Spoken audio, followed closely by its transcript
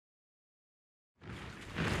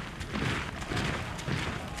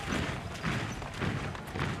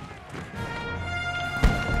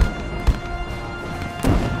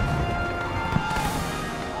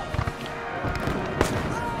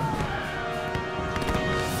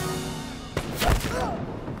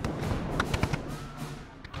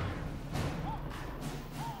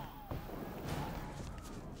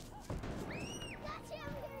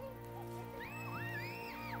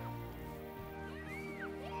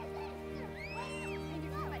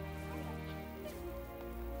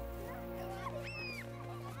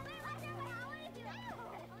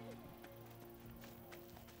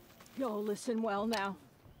Y'all listen well now.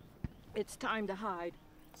 It's time to hide.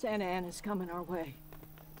 Santa Ana's coming our way.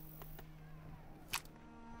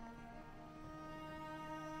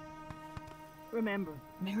 Remember,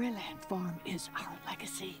 Maryland Farm is our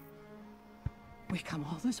legacy. We come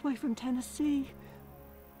all this way from Tennessee.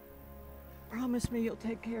 Promise me you'll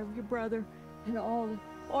take care of your brother and all the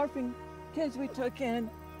orphan kids we took in,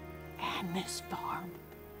 and this farm.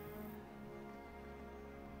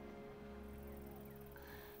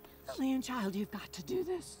 Lillian, child, you've got to do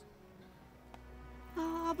this.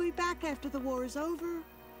 Oh, I'll be back after the war is over.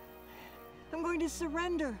 I'm going to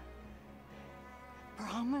surrender.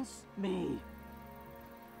 Promise me.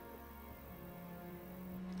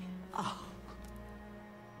 Oh.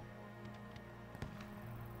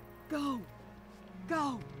 Go.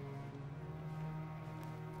 Go.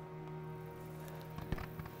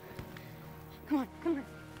 Come on, come on.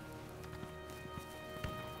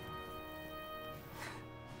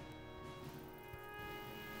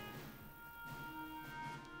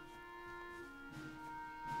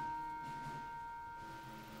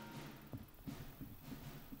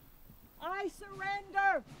 I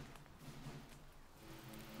surrender!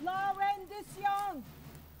 La rendición!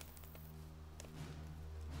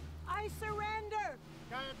 I surrender!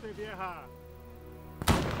 Cállate, vieja.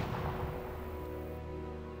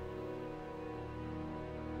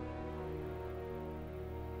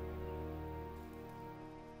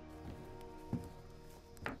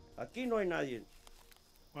 Aquí no hay nadie.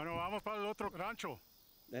 Bueno, vamos para el otro rancho.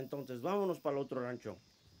 Entonces, vámonos para el otro rancho.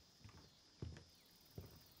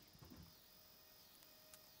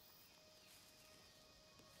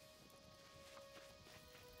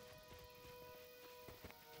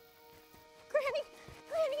 Granny!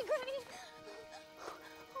 Granny! Granny!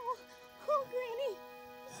 Oh, Granny!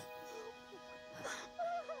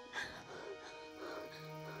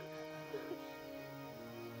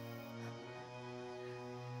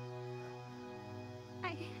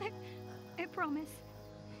 I promise.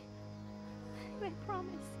 I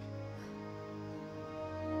promise.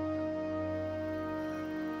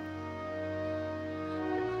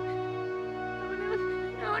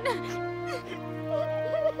 No, no, no.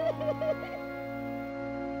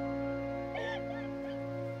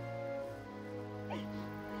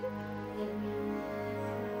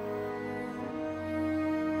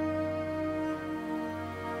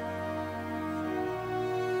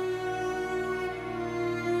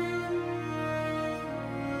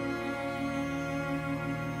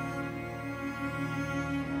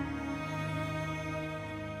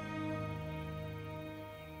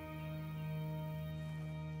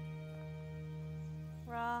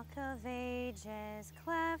 Rock of ages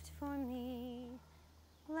cleft for me,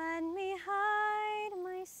 let me hide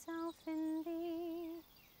myself in thee.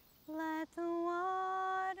 Let the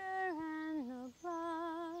water and the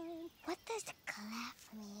blood. What does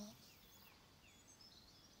cleft mean?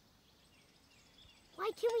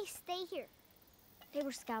 Why can't we stay here? They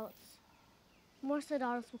were scouts. More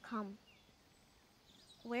soldados will come.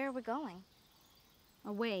 Where are we going?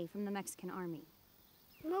 Away from the Mexican army.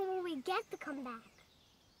 When will we get to come back?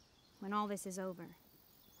 When all this is over.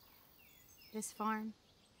 This farm,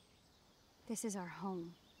 this is our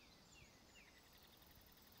home.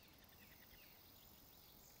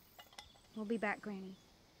 We'll be back, Granny.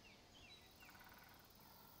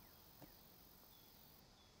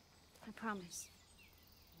 I promise.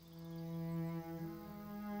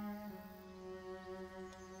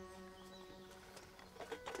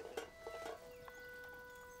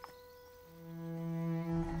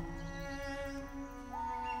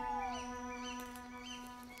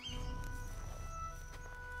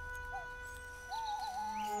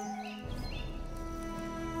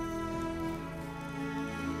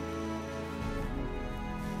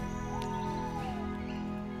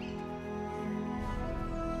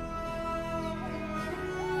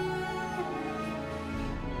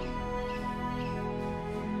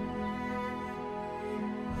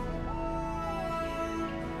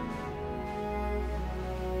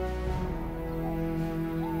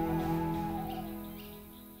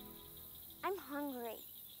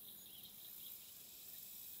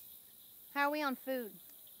 How are we on food?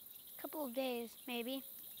 Couple of days, maybe.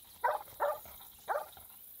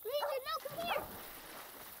 Ranger, no, come here!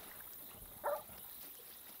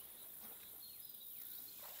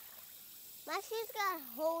 My shoes got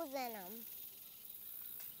holes in them.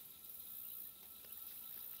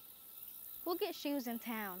 We'll get shoes in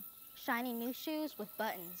town. Shiny new shoes with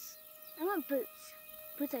buttons. I want boots.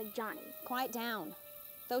 Boots like Johnny. Quiet down.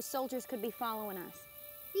 Those soldiers could be following us.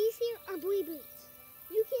 These here are boy boots.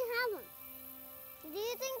 You can't have them. Do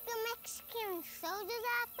you think the Mexican soldiers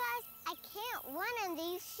after us? I can't run in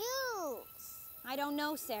these shoes. I don't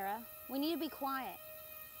know, Sarah. We need to be quiet.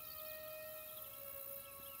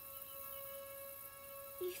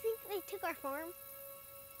 You think they took our farm?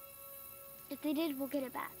 If they did, we'll get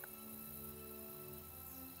it back.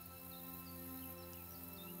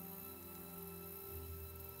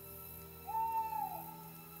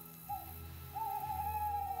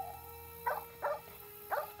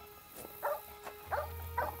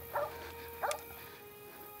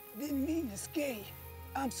 Didn't mean to scare you.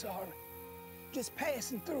 I'm sorry. Just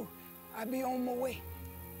passing through. I'll be on my way.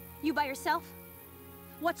 You by yourself?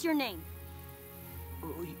 What's your name?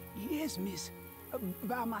 Oh, yes, miss.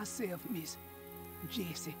 By myself, miss.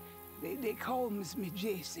 Jessie. They call me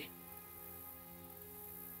Jessie.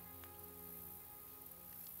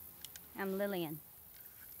 I'm Lillian.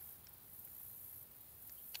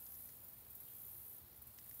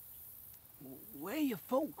 Where your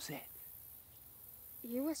folks at?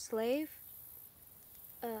 You a slave?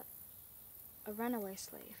 A runaway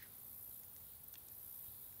slave.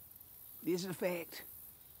 This is a fact.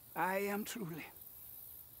 I am truly.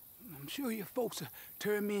 I'm sure your folks will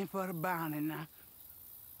turn me in for the bounty now.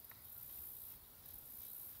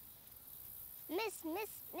 Miss.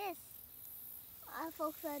 Our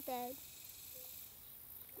folks are dead.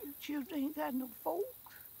 You children ain't got no folks.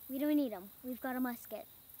 We don't need them. We've got a musket.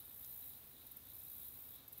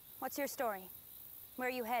 What's your story? Where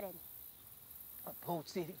are you headed? Port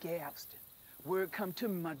City, Galveston. Word come to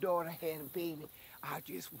me my daughter had a baby. I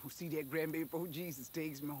just want to see that grandbaby before Jesus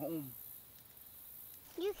takes me home.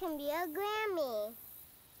 You can be a Grammy.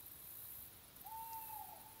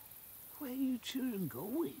 Where you children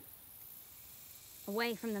going?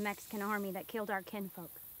 Away from the Mexican army that killed our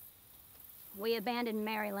kinfolk. We abandoned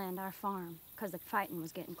Maryland, our farm, because the fighting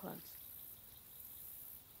was getting close.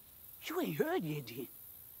 You ain't heard yet, then?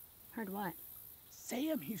 Heard what?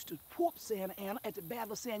 Sam used to whoop Shanae'a at the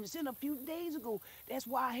Battle of San Jacinto a few days ago. That's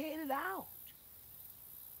why I headed out.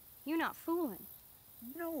 You're not fooling.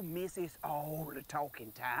 No, miss, it's all the talk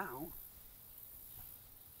in town.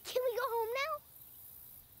 Can we go home now?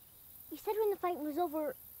 You said when the fight was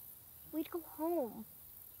over, we'd go home.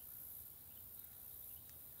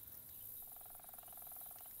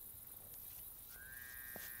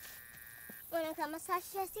 Wanna come massage,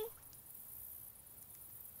 Jesse?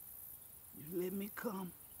 You let me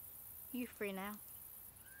come. You free now.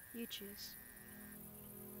 You choose.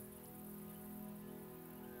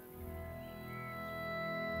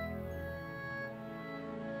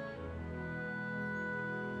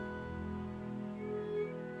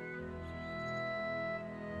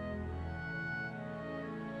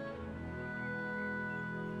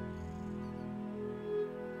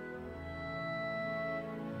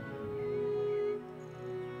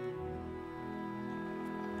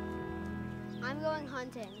 I'm going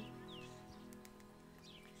hunting.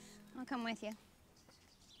 I'll come with you.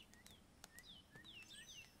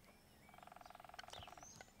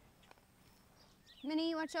 Minnie,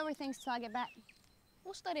 you watch over things till I get back.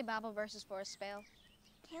 We'll study Bible verses for a spell.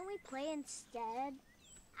 Can we play instead?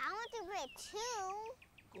 I want to play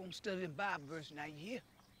too. Go and study the Bible verse now, you hear?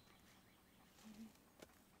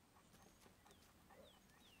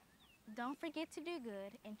 Don't forget to do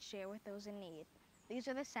good and share with those in need. These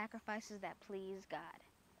are the sacrifices that please God.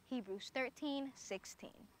 Hebrews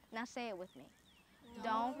 13:16. Now say it with me.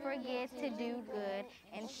 Don't forget to do good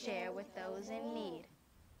and share with those in need.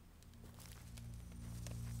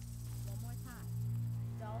 One more time.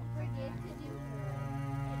 Don't forget to do good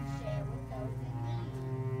and share with those in need.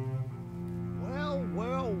 Well,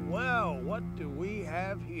 well, well, what do we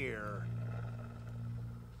have here?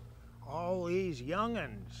 All these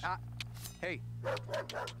young'uns. Hey.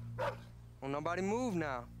 Won't nobody move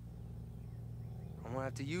now. I'm gonna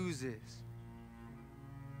have to use this.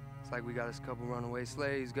 It's like we got us a couple runaway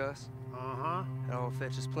slaves, Gus. Uh-huh. That'll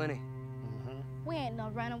fetch us plenty. Mm-hmm. We ain't no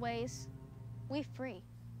runaways. We free.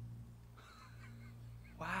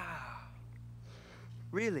 Wow.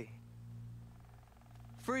 Really?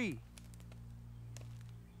 Free?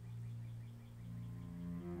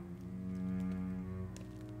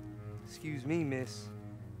 Excuse me, miss.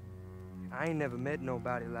 I ain't never met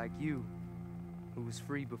nobody like you who was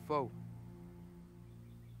free before.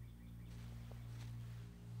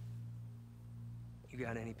 You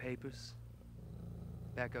got any papers?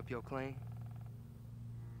 Back up your claim?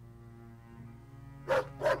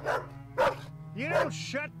 You don't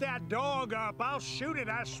shut that dog up, I'll shoot it,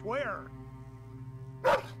 I swear.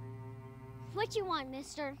 What you want,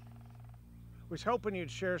 mister? Was hoping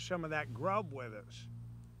you'd share some of that grub with us.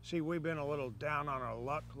 See, we've been a little down on our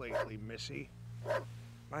luck lately, Missy.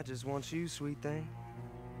 I just want you, sweet thing.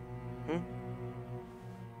 Hmm?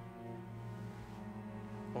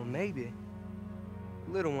 Or maybe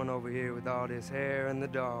little one over here with all this hair and the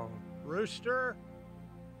dog. Rooster?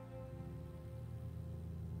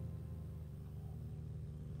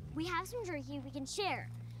 We have some jerky we can share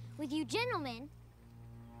with you gentlemen,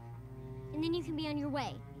 and then you can be on your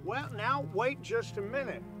way. Well, now, wait just a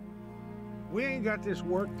minute. We ain't got this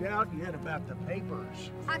worked out yet about the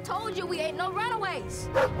papers. I told you we ain't no runaways.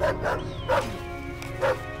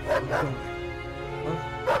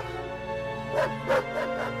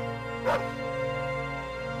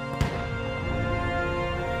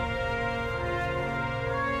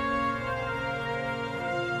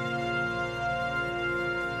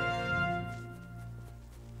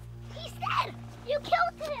 He's dead! You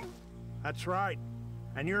killed him! That's right.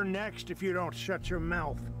 And you're next if you don't shut your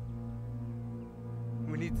mouth.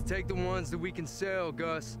 We need to take the ones that we can sell,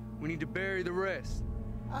 Gus. We need to bury the rest.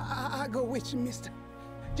 I go with you, mister.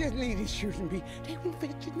 Just leave these shooting be. They won't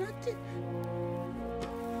fetch you nothing.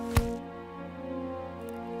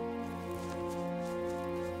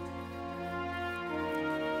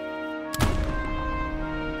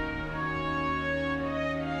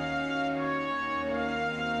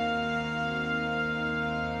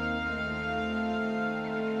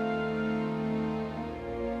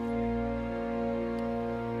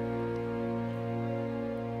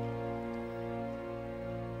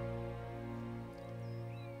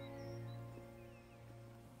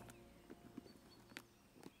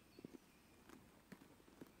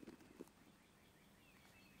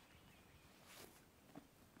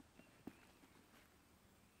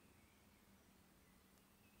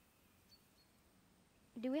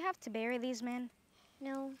 Do we have to bury these men?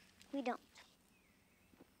 No, we don't.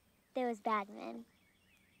 They was bad men.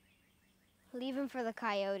 Leave them for the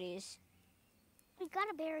coyotes. We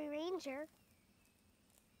gotta bury Ranger.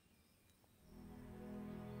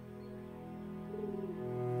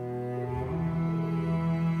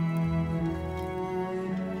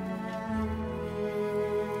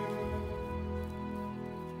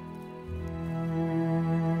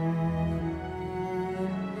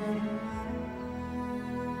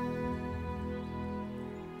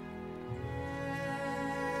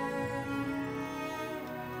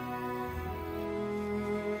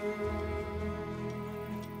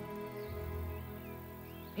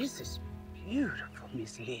 This is beautiful,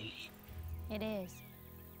 Miss Lillian. It is.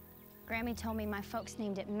 Grammy told me my folks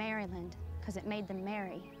named it Maryland because it made them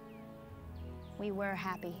merry. We were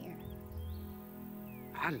happy here.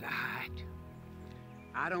 I lied.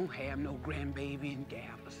 I don't have no grandbaby in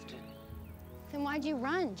Galveston. Then why'd you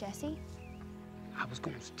run, Jesse? I was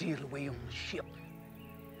gonna steal away on the ship.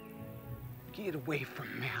 Get away from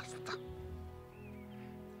Master.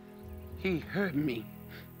 He hurt me.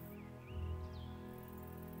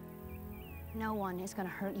 No one is gonna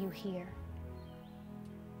hurt you here.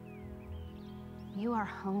 You are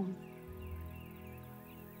home.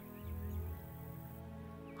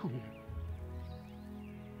 Home.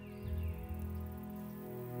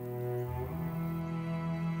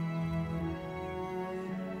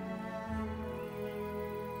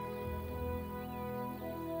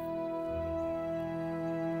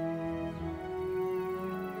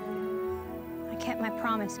 I kept my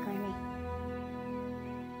promise, Grammy.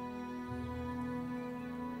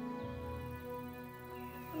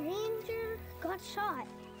 Ranger got shot.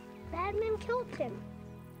 Bad men killed him.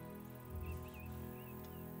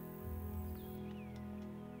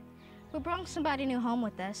 We brought somebody new home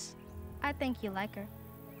with us. I think you like her.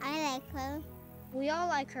 I like her. We all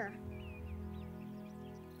like her.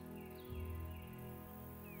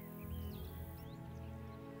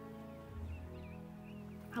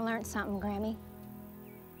 I learned something, Grammy.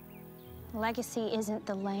 Legacy isn't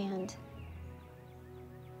the land.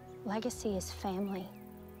 Legacy is family.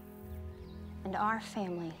 And our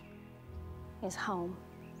family is home.